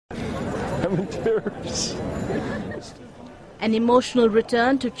I'm in tears. An emotional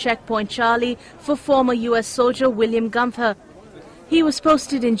return to Checkpoint Charlie for former U.S. soldier William Gunther. He was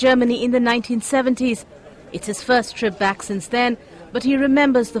posted in Germany in the 1970s. It's his first trip back since then, but he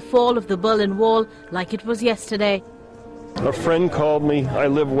remembers the fall of the Berlin Wall like it was yesterday. A friend called me. I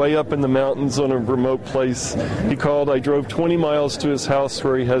live way up in the mountains on a remote place. He called. I drove 20 miles to his house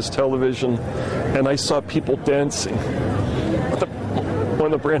where he has television, and I saw people dancing on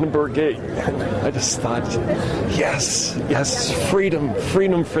the Brandenburg Gate. I just thought, yes,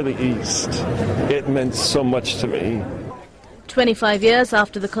 freedom for the East. It meant so much to me. 25 years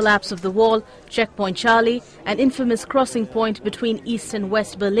after the collapse of the wall, Checkpoint Charlie, an infamous crossing point between East and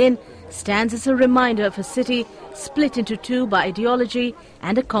West Berlin, stands as a reminder of a city split into two by ideology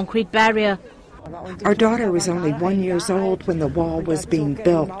and a concrete barrier. Our daughter was only 1 year old when the wall was being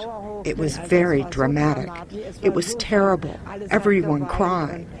built. It was very dramatic. It was terrible. Everyone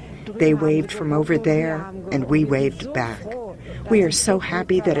cried. They waved from over there, and we waved back. We are so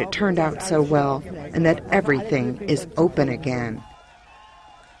happy that it turned out so well and that everything is open again.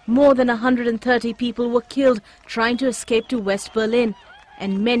 More than 130 people were killed trying to escape to West Berlin,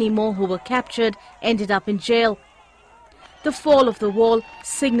 and many more who were captured ended up in jail. The fall of the wall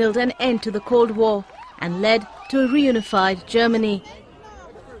signaled an end to the Cold War and led to a reunified Germany.